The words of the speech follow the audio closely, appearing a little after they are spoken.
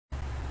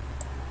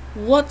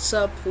What's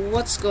up?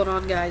 What's going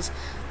on, guys?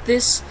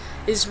 This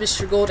is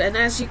Mr. Gold, and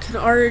as you can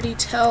already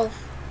tell,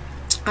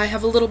 I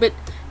have a little bit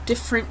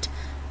different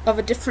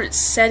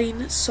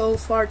setting so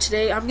far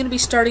today. I'm going to be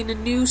starting a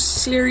new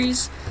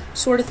series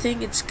sort of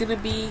thing. It's going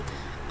to be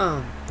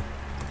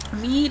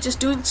me just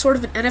doing sort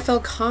of an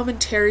NFL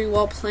commentary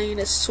while playing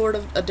a sort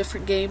of a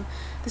different game.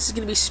 This is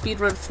going to be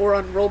Speedrun 4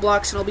 on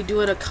Roblox, and I'll be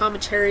doing a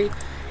commentary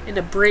and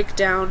a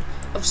breakdown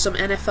of some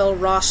NFL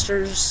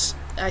rosters.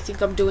 I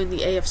think I'm doing the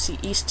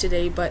AFC East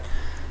today, but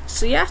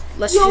so yeah,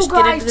 let's just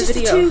get into the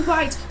video. Yo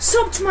guys, just 2 bites,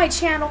 sub to my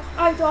channel,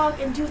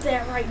 iDog, and do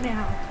that right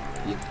now.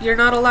 You're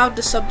not allowed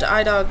to sub to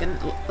iDog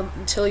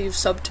until you've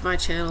subbed to my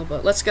channel,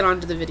 but let's get on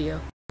to the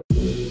video.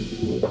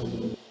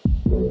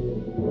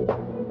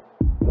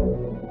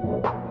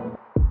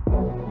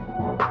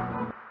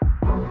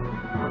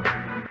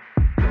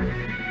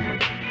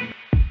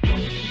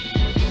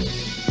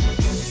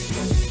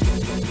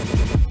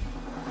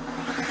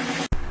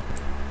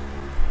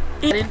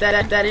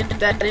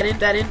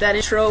 That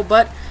intro,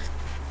 but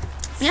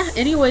yeah,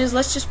 anyways,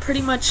 let's just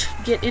pretty much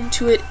get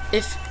into it.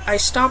 If I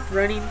stop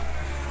running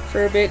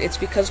for a bit, it's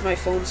because my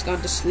phone's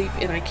gone to sleep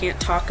and I can't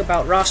talk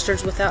about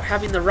rosters without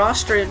having the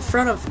roster in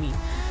front of me.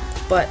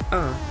 But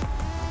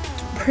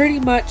pretty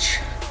much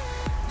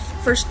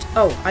first,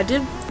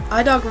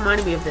 iDog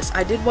reminded me of this.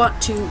 I did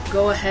want to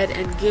go ahead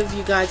and give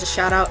you guys a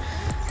shout out.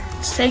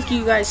 Thank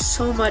you guys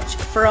so much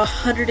for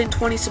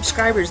 120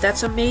 subscribers.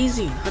 That's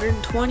amazing.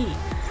 120.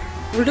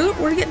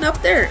 We're getting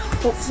up there.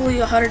 Hopefully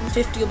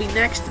 150 will be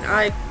next, and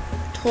I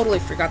totally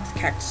forgot the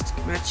cactus to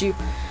come at you.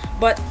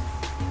 But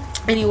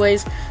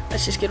anyways,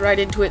 let's just get right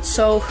into it.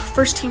 So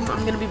first team, I'm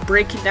going to be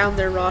breaking down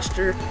their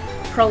roster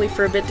probably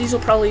for a bit. These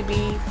will probably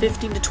be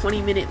 15 to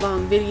 20 minute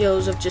long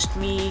videos of just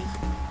me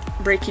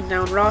breaking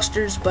down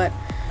rosters, but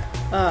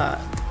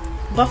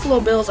Buffalo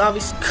Bills,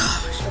 obviously,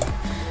 gosh,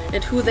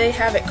 and who they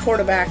have at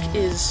quarterback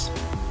is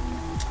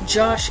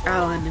Josh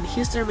Allen, and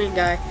he's their main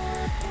guy.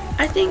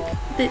 I think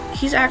that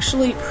he's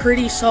actually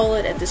pretty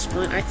solid at this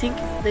point. I think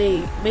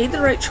they made the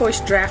right choice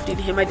drafting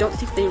him. I don't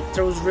think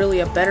there was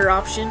really a better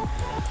option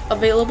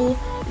available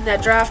in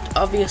that draft,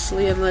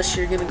 obviously, unless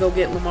you're going to go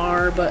get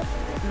Lamar, but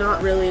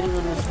not really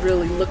anyone was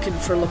really looking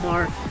for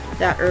Lamar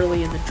that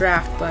early in the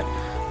draft. But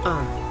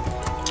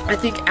I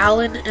think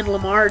Allen and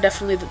Lamar are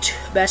definitely the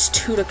best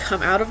two to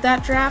come out of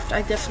that draft.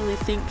 I definitely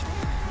think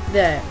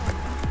that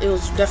it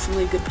was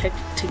definitely a good pick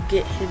to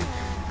get him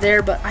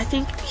there, but I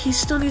think he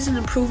still needs an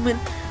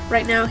improvement.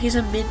 Right now, he's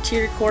a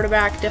mid-tier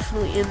quarterback,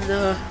 definitely in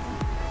the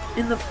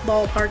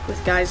ballpark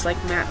with guys like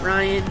Matt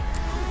Ryan,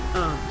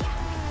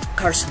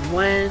 Carson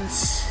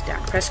Wentz,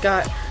 Dak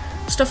Prescott,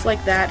 stuff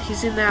like that.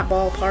 He's in that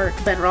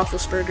ballpark, Ben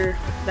Roethlisberger,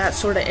 that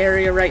sort of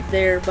area right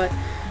there. But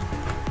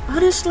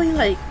honestly,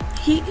 like,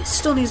 he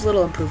still needs a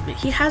little improvement.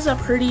 He has a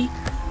pretty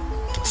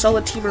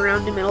solid team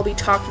around him, and I'll be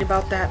talking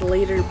about that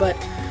later. But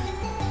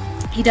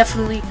he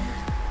definitely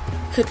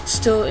could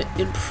still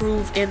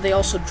improve, and they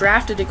also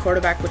drafted a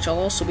quarterback, which I'll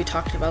also be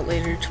talking about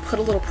later, to put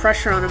a little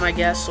pressure on him, I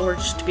guess, or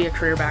just to be a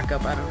career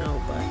backup, I don't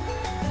know.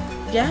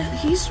 But yeah,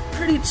 he's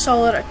pretty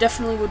solid. I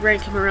definitely would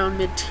rank him around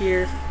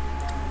mid-tier.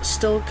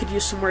 Still could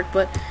use some work,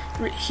 but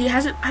he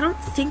hasn't, I don't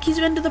think he's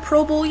been to the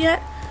Pro Bowl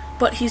yet,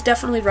 but he's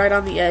definitely right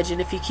on the edge, and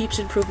if he keeps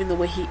improving the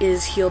way he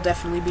is, he'll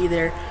definitely be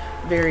there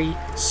very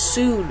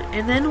soon.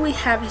 And then we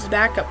have his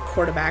backup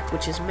quarterback,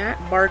 which is Matt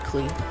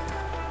Barkley,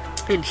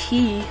 and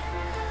he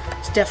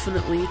is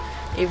definitely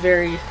a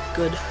very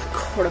good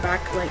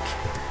quarterback. Like,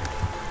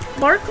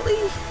 Barkley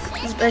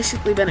has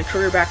basically been a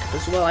career backup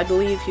as well. I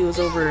believe he was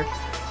over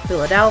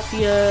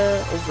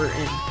Philadelphia, over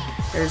in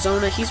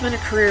Arizona. He's been a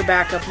career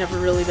backup, never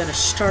really been a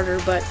starter,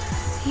 but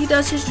he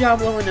does his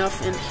job well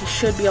enough, and he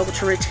should be able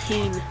to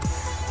retain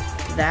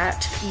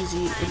that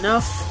easy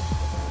enough.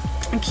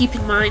 And keep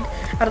in mind,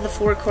 out of the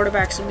 4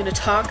 quarterbacks I'm going to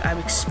talk, I'm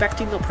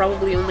expecting they'll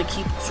probably only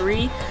keep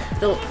 3.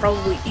 They'll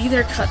probably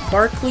either cut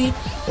Barkley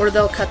or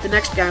they'll cut the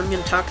next guy I'm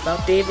going to talk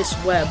about, Davis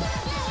Webb.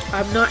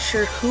 I'm not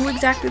sure who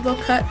exactly they'll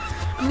cut.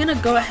 I'm going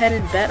to go ahead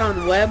and bet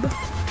on Webb,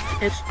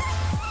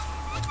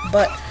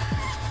 but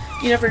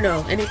you never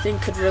know. Anything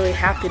could really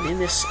happen in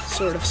this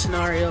sort of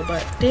scenario.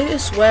 But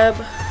Davis Webb,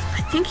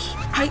 I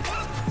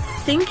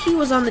think he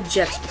was on the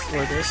Jets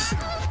before this.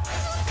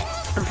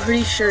 I'm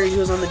pretty sure he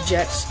was on the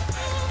Jets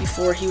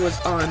before he was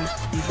on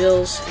the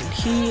Bills, and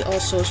he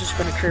also has just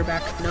been a career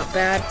backup, not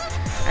bad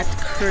at the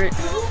current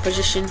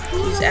position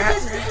he's at.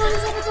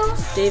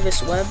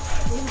 Davis Webb.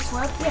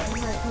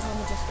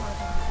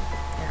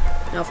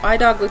 Now, if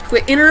iDog would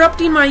quit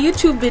interrupting my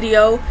YouTube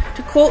video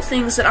to quote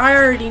things that I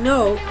already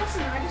know.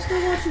 Listen, I just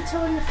don't want you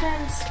telling the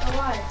fans a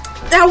lie.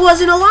 That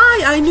wasn't a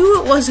lie. I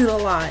knew it wasn't a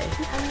lie.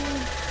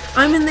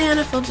 I'm in the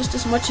NFL just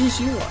as much as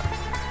you are.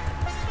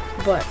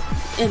 But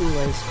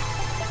anyways,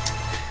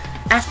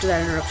 after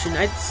that interruption,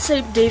 I'd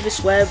say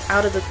Davis Webb,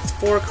 out of the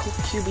 4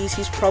 QBs,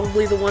 he's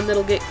probably the one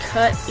that'll get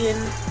cut in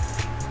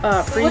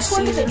preseason. Which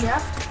one did they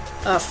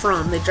draft?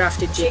 Fromm. They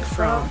drafted Jake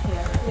Fromm.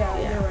 Yeah,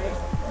 you're right.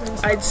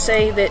 I'd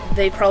say that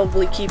they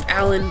probably keep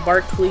Allen,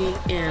 Barkley,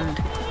 and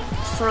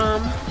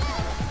Fromm.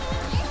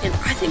 And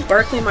I think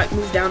Barkley might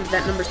move down to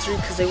that number 3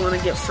 because they want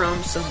to get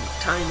Fromm some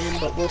time in,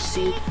 but we'll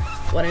see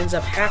what ends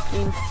up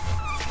happening.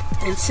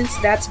 And since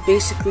that's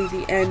basically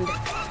the end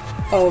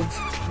of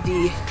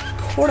the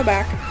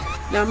quarterback,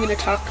 now I'm going to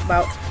talk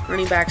about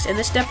running backs. And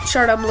this depth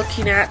chart I'm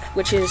looking at,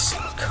 which is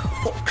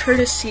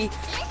courtesy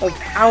of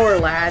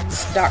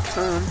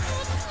OurLads.com,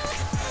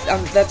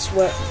 that's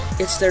what,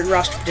 it's their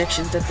roster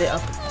predictions that they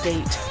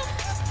update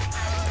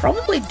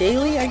probably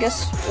daily, I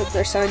guess, with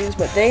their signings,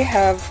 but they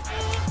have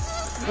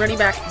running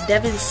back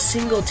Devin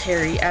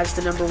Singletary as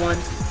the number 1.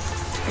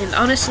 And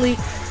honestly,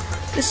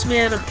 this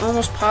man, I'm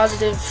almost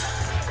positive,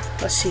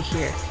 let's see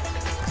here,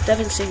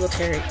 Devin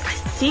Singletary, I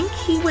think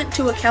he went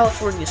to a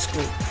California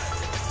school.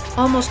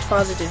 Almost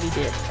positive he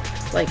did.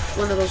 Like,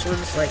 one of those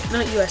ones, like,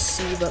 not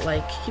USC, but,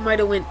 like, he might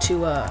have went to,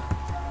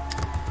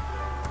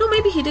 no,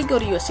 maybe he did go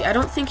to USC. I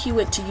don't think he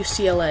went to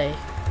UCLA.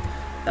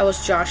 That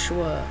was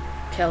Joshua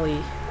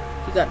Kelly.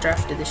 He got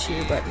drafted this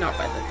year, but not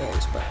by the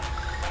Bills, but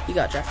he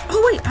got drafted.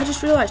 Oh, wait, I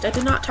just realized I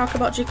did not talk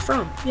about Jake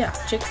Fromm. Yeah,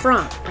 Jake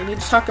Fromm. I need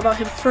to talk about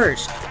him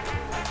first.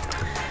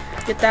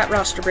 Get that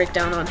roster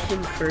breakdown on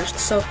him first.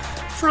 So,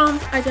 Fromm,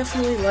 I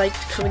definitely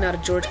liked coming out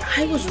of Georgia.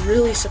 I was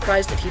really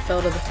surprised that he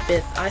fell to the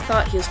 5th. I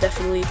thought he was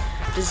definitely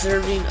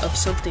deserving of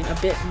something a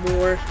bit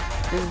more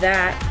than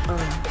that.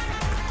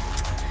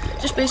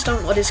 Just based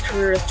on what his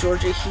career with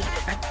Georgia,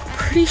 I'm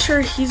pretty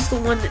sure he's the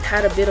one that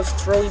had a bit of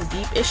throwing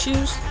deep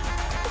issues.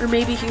 Or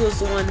maybe he was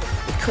the one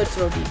that could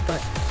throw deep, but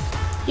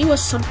he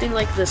was something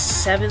like the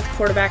 7th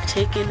quarterback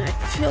taken. I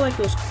feel like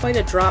it was quite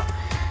a drop,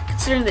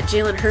 considering that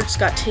Jalen Hurts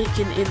got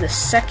taken in the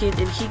 2nd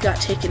and he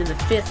got taken in the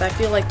 5th. I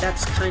feel like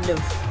that's kind of,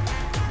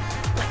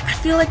 I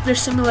feel like they're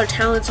similar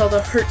talents, although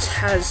Hurts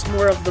has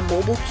more of the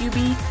mobile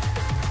QB.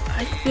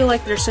 I feel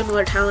like they're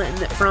similar talent and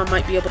that Fromm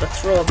might be able to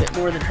throw a bit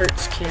more than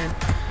Hurts can,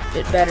 a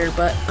bit better,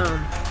 but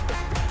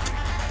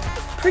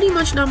pretty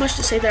much not much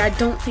to say there. I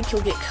don't think he'll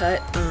get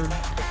cut.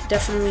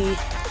 Definitely,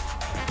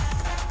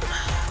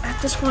 at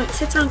this point,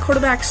 5th round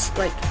quarterbacks,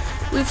 like,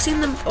 we've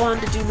seen them go on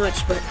to do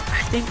much, but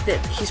I think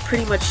that he's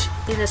pretty much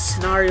in a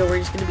scenario where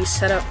he's going to be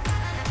set up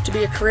to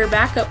be a career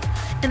backup,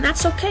 and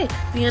that's okay.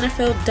 The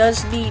NFL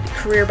does need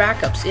career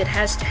backups. It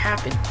has to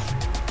happen.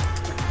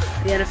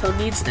 The NFL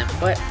needs them,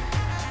 but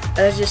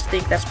I just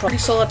think that's probably a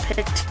solid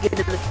pick to get in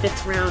the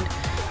 5th round.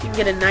 You can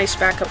get a nice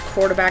backup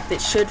quarterback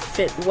that should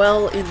fit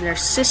well in their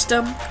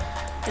system,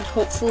 and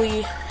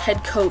hopefully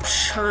head coach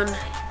Sean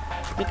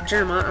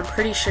McDermott, I'm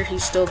pretty sure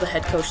he's still the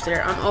head coach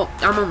there. I'm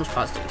almost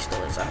positive he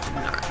still is.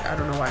 I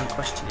don't know why I'm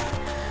questioning it,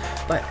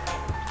 but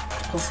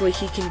hopefully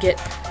he can get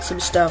some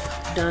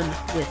stuff done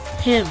with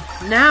him.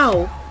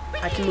 Now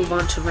I can move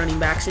on to running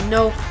backs, and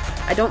no,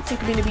 I don't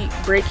think I'm going to be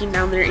breaking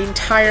down their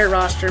entire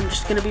roster. I'm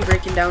just going to be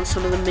breaking down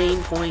some of the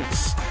main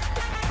points.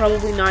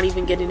 Probably not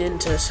even getting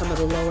into some of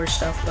the lower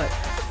stuff, but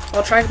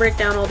I'll try to break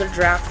down all their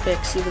draft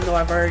picks, even though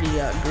I've already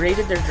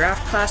graded their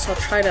draft class. I'll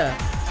try to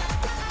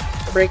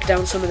break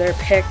down some of their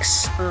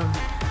picks,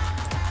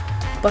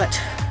 but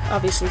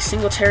obviously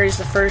Singletary is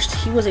the first.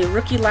 He was a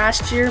rookie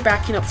last year,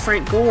 backing up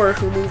Frank Gore,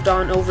 who moved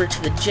on over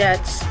to the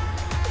Jets,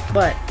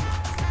 but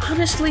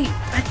honestly,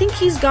 I think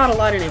he's got a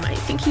lot in him. I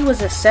think he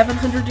was a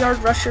 700-yard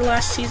rusher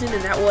last season,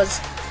 and that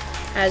was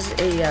as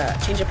a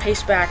change of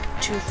pace back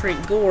to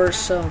Frank Gore,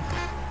 so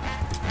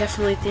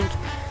definitely think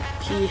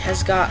he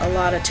has got a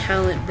lot of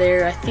talent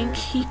there. I think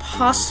he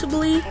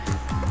possibly,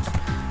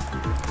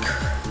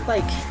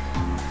 like,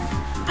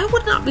 I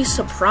would not be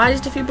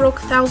surprised if he broke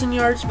 1,000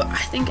 yards, but I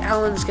think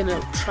Allen's going to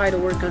try to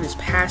work on his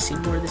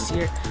passing more this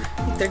year.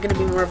 I think they're going to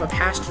be more of a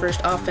pass-first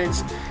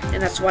offense,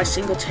 and that's why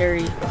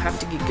Singletary will have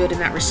to get good in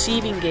that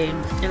receiving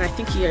game, and I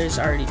think he is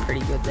already pretty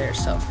good there,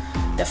 so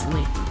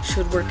definitely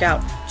should work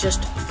out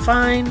just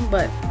fine,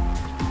 but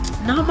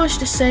not much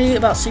to say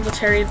about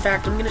Singletary. In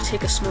fact, I'm going to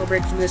take a small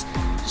break from this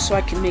just so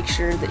I can make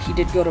sure that he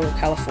did go to a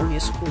California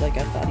school like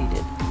I thought he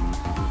did.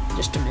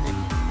 Just a minute.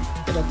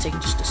 It'll take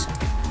just a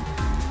second.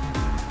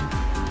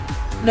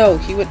 No,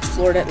 he went to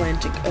Florida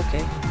Atlantic.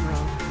 Okay, I'm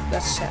wrong.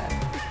 That's sad.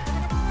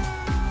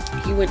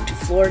 He went to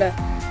Florida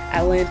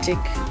Atlantic,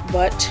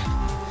 but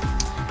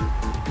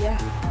yeah,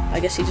 I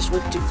guess he just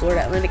went to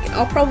Florida Atlantic. And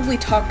I'll probably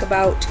talk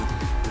about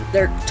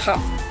their top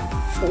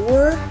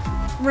 4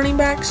 running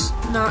backs,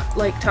 not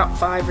like top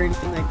 5 or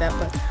anything like that,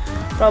 but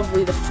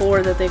probably the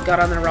 4 that they've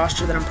got on their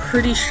roster that I'm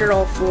pretty sure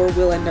all 4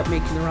 will end up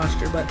making the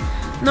roster. But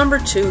number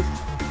 2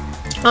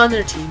 on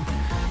their team,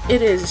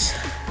 it is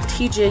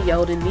TJ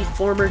Yeldon, the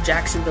former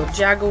Jacksonville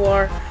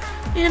Jaguar,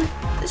 and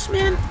this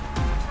man,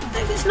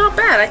 he's not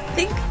bad. I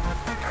think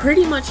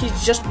pretty much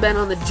he's just been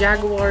on the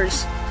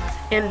Jaguars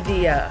and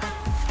the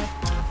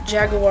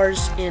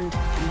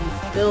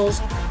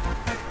Bills.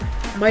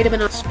 Might have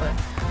been us, but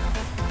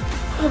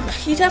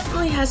he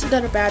definitely hasn't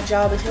done a bad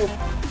job, and he'll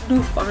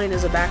do fine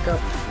as a backup.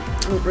 I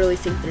don't really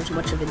think there's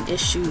much of an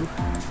issue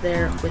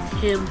there with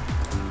him.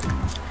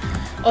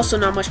 Also,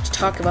 not much to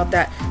talk about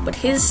that, but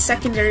his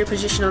secondary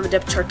position on the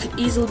depth chart could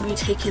easily be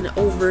taken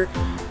over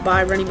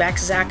by running back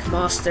Zach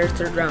Moss, their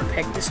 3rd round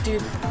pick. This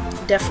dude,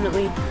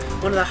 definitely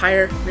one of the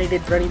higher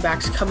rated running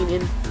backs coming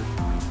in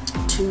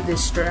to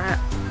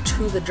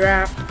the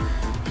draft.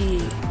 He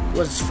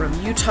was from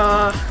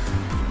Utah,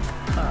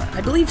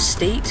 I believe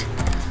State,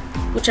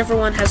 whichever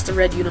one has the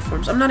red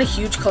uniforms. I'm not a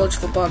huge college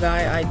football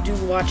guy. I do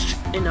watch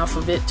enough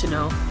of it to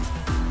know,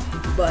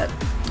 but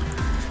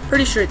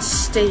pretty sure it's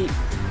State.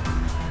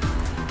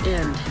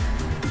 And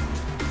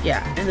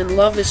yeah, and then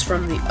Love is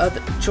from the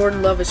other.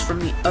 Jordan Love is from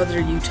the other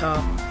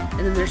Utah,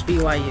 and then there's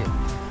BYU.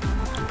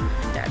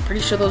 Yeah, I'm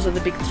pretty sure those are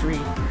the big three.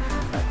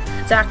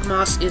 Zach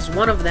Moss is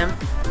one of them.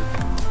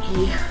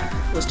 He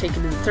was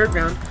taken in the 3rd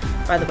round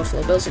by the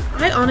Buffalo Bills, and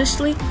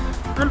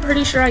I'm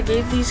pretty sure I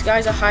gave these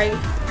guys a high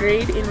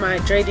grade in my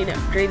grading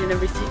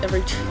every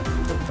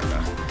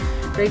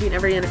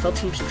NFL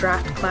team's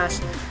draft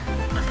class.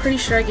 I'm pretty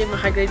sure I gave them a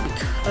high grade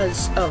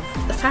because of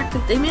the fact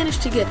that they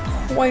managed to get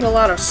quite a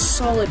lot of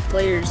solid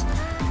players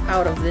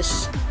out of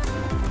this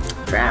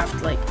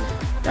draft, like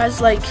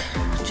guys like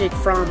Jake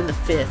Fromm in the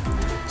 5th,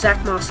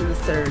 Zach Moss in the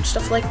 3rd,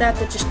 stuff like that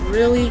just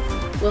really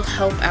will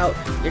help out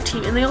your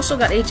team. And they also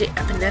got AJ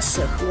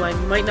Epinesa, who I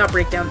might not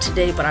break down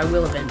today, but I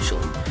will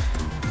eventually.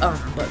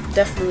 But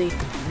definitely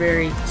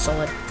very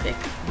solid pick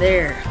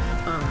there.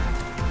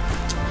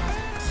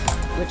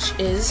 Which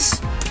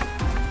is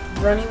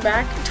running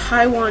back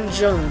Taiwan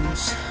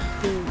Jones,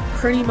 who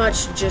pretty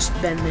much just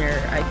been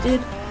there.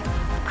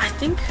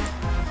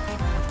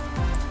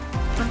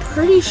 I'm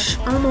pretty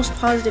almost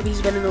positive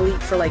he's been in the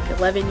league for like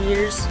 11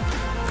 years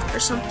or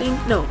something.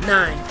 No,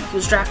 9. He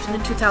was drafted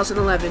in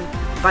 2011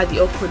 by the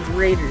Oakland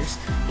Raiders.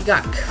 He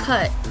got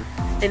cut,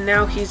 and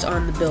now he's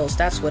on the Bills.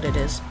 That's what it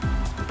is.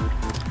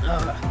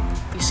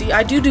 You see,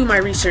 I do my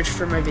research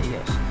for my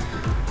videos.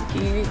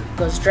 He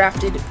was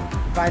drafted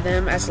by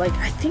them as, like,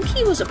 I think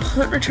he was a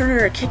punt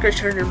returner or a kick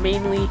returner,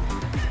 mainly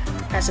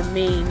as a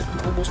main, I'm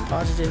almost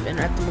positive, and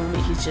at the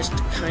moment he's just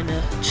kind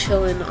of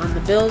chilling on the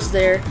Bills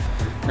there.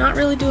 Not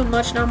really doing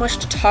much, not much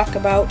to talk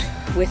about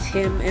with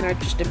him, and I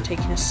just am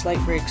taking a slight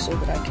break so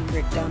that I can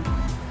break down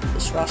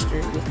this roster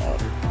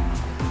without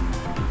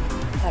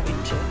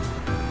having to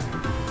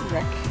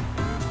wreck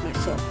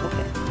myself.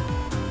 Okay.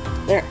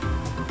 There.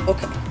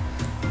 Okay.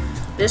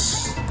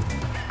 This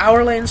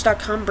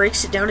OurLands.com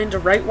breaks it down into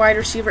right wide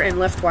receiver and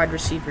left wide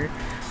receiver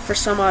for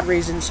some odd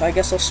reason. So I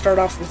guess I'll start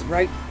off with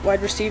right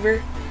wide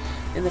receiver.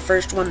 And the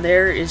first one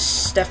there is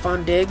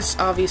Stefon Diggs.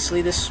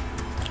 Obviously, this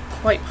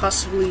quite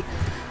possibly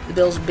the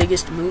Bills'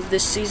 biggest move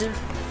this season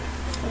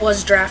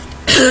was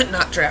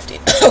not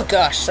drafting. Oh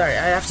gosh, sorry,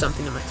 I have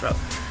something in my throat.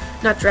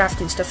 Not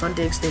drafting Stefon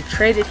Diggs. They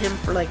traded him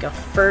for like a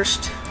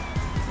first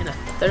and a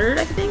third,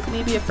 I think.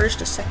 Maybe a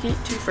first, a second,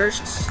 2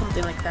 firsts,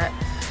 something like that.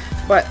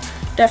 But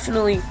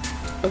definitely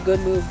a good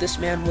move. This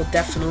man will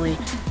definitely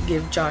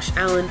give Josh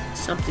Allen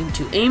something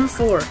to aim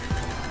for.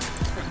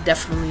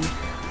 Definitely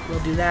will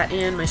do that,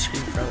 and my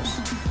screen froze.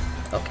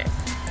 Okay.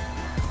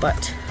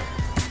 But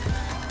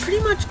pretty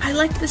much I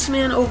like this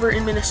man over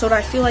in Minnesota.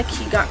 I feel like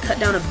he got cut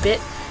down a bit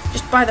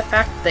just by the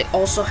fact that they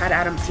also had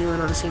Adam Thielen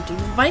on the same team.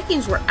 The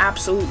Vikings were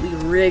absolutely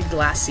rigged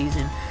last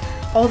season.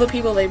 All the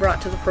people they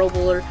brought to the Pro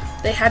Bowler,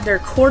 they had their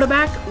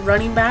quarterback,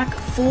 running back,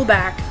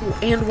 fullback,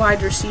 and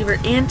wide receiver,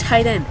 and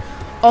tight end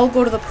all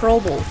go to the Pro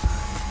Bowl.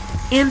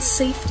 And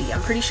safety.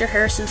 I'm pretty sure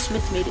Harrison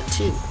Smith made it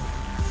too.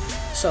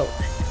 So,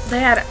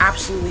 they had an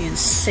absolutely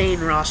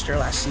insane roster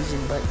last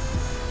season, but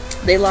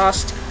they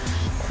lost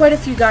quite a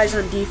few guys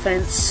on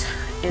defense,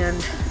 and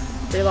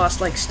they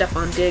lost like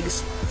Stefon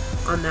Diggs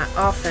on that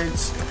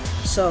offense.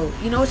 So,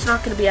 you know it's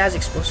not going to be as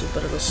explosive,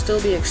 but it'll still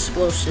be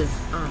explosive.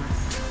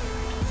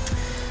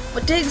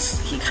 But Diggs,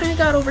 he kind of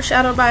got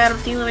overshadowed by Adam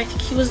Thielen. I think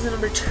he was the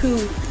number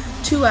 2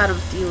 to Adam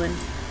Thielen,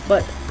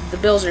 but the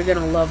Bills are going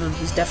to love him.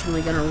 He's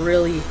definitely going to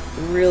really,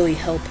 really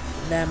help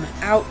them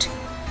out.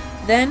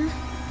 Then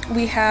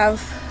we have,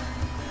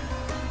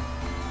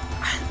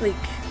 like,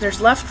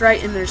 there's left,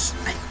 right, and there's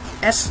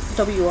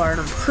SWR, and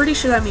I'm pretty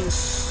sure that means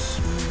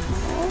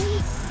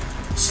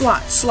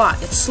slot.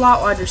 It's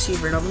slot wide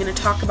receiver, and I'm going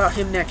to talk about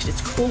him next.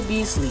 It's Cole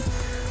Beasley,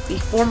 the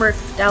former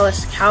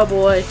Dallas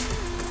Cowboy.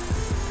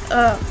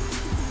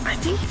 I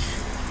think,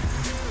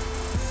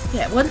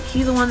 yeah, wasn't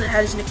he the one that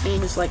had his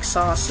nickname as like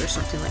Sauce or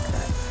something like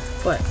that?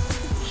 But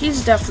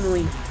he's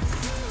definitely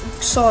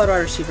a solid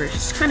wide receiver.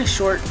 He's kind of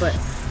short, but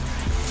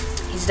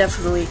he's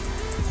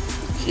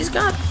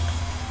got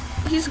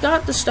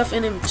the stuff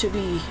in him to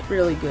be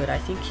really good. I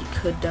think he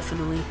could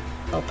definitely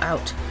help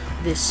out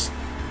this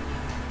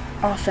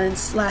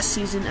offense. Last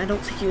season, I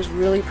don't think he was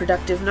really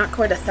productive. Not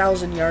quite a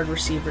 1,000-yard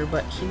receiver,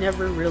 but he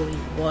never really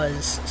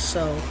was.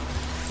 So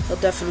he'll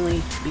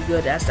definitely be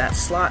good as that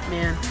slot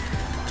man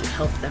to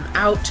help them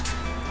out.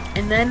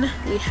 And then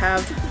we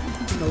have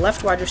in the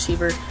left wide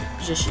receiver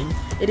position,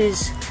 it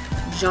is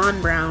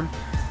John Brown,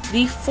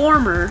 the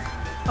former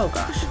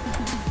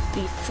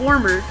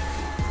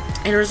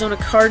Arizona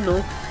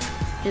Cardinal,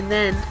 and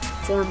then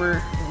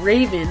former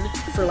Raven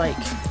for like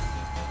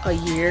a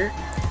year,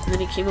 and then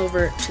he came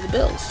over to the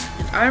Bills.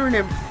 And I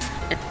remember,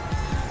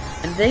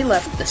 and they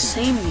left the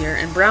same year,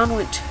 and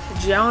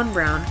John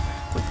Brown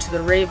went to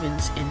the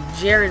Ravens, and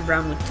Jaron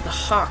Brown went to the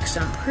Hawks,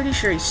 and I'm pretty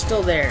sure he's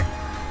still there.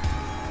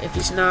 If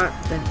he's not,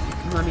 then you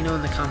can let me know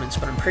in the comments,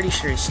 but I'm pretty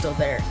sure he's still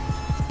there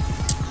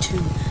to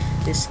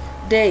this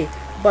day.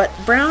 But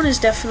Brown is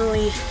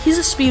he's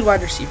a speed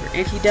wide receiver,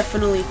 and he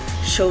definitely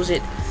shows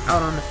it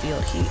out on the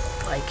field.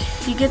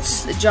 He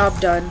gets the job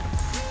done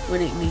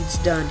when it needs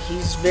done.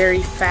 He's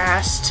very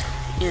fast,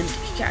 and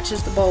he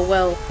catches the ball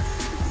well.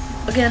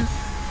 Again,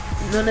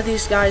 none of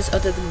these guys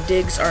other than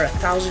Diggs are a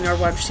 1,000-yard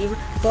wide receiver,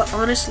 but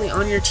honestly,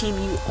 on your team,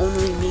 you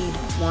only need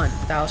one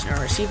 1,000-yard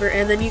receiver,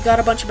 and then you got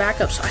a bunch of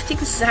backups. So I think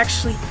this is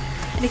actually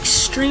an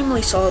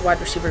extremely solid wide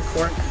receiver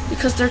core,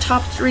 because their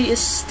top three is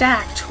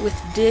stacked with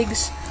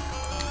Diggs,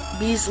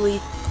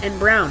 Beasley, and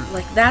Brown.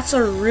 That's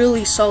a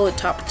really solid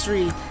top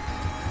three,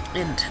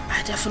 and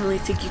I definitely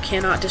think you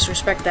cannot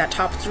disrespect that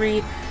top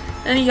three.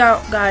 Then you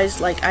got guys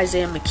like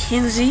Isaiah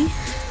McKenzie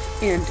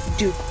and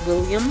Duke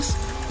Williams,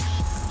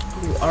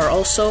 who are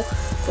also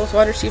both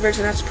wide receivers,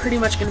 and that's pretty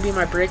much going to be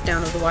my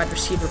breakdown of the wide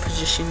receiver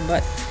position.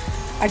 But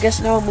I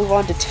guess now I'll move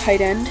on to tight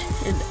end,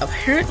 and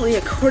apparently,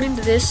 according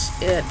to this,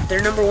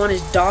 their number one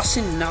is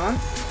Dawson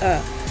Knox.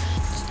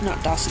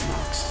 Not Dawson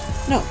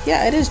Knox. No,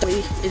 yeah, it is.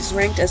 He is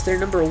ranked as their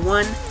number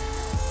one,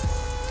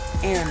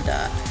 and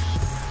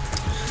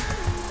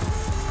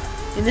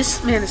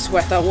this man is who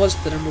I thought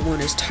was the number one,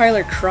 is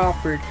Tyler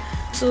Crawford.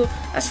 So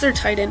that's their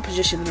tight end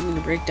position that I'm going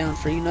to break down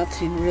for you.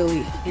 Nothing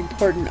really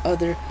important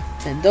other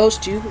than those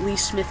two. Lee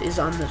Smith is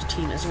on the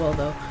team as well,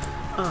 though.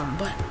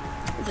 But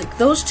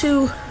those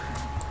two,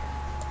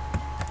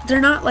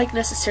 they're not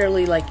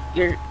necessarily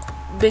your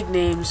big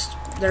names.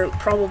 They're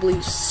probably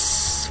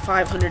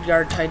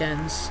 500-yard tight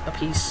ends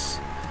apiece,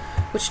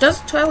 which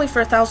does tally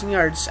for 1,000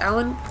 yards.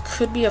 Allen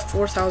could be a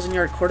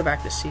 4,000-yard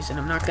quarterback this season.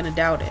 I'm not going to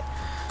doubt it,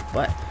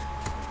 but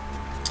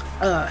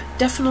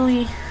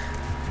definitely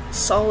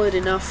solid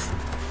enough.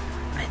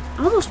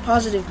 I'm almost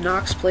positive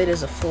Knox played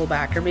as a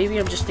fullback, or maybe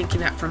I'm just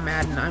thinking that from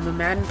Madden. I'm a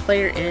Madden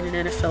player and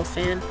an NFL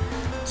fan,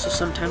 so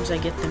sometimes I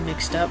get them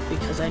mixed up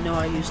because I know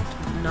I used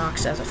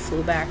Knox as a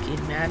fullback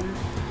in Madden.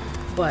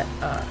 But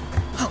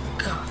oh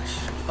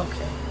gosh,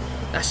 okay,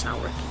 that's not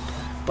working.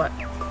 But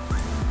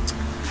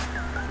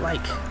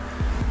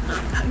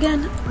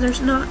again,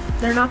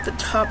 they're not the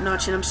top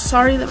notch, and I'm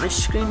sorry that my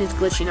screen is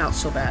glitching out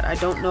so bad. I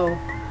don't know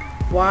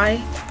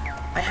why.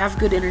 I have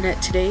good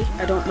internet today.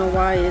 I don't know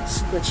why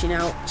it's glitching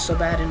out so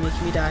bad and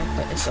making me die,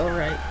 but it's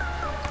alright.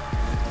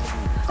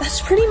 That's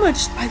pretty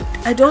much,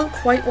 I don't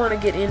quite want to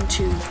get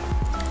into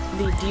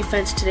the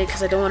defense today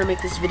because I don't want to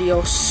make this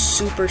video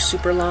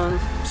super long,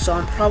 so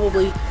I'm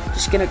probably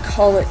just going to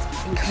call it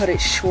and cut it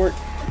short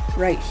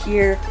right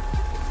here.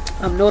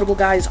 Notable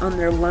guys on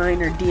their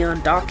line are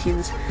Dion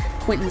Dawkins,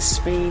 Quentin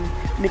Spain,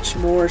 Mitch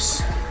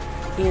Morse,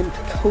 and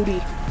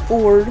Cody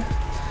Ford.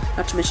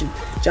 Not to mention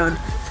John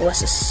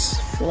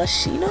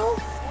Feliciano,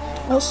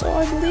 also,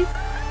 I believe.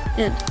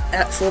 And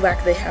at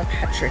fullback, they have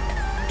Patrick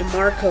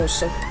DeMarco.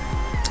 So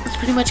it's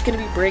pretty much going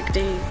to be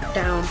breaking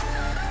down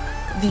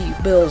the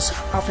Bills'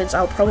 offense.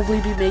 I'll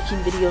probably be making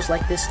videos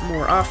like this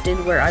more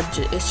often, where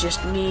it's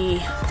just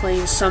me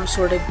playing some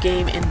sort of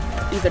game and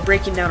either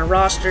breaking down a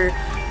roster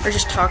or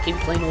just talking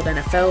plain old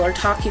NFL or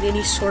talking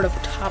any sort of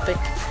topic.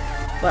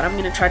 But I'm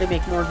going to try to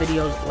make more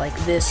videos like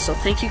this. So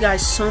thank you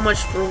guys so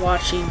much for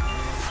watching,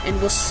 and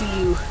we'll see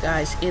you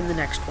guys in the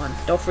next one.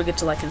 Don't forget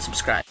to like and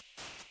subscribe.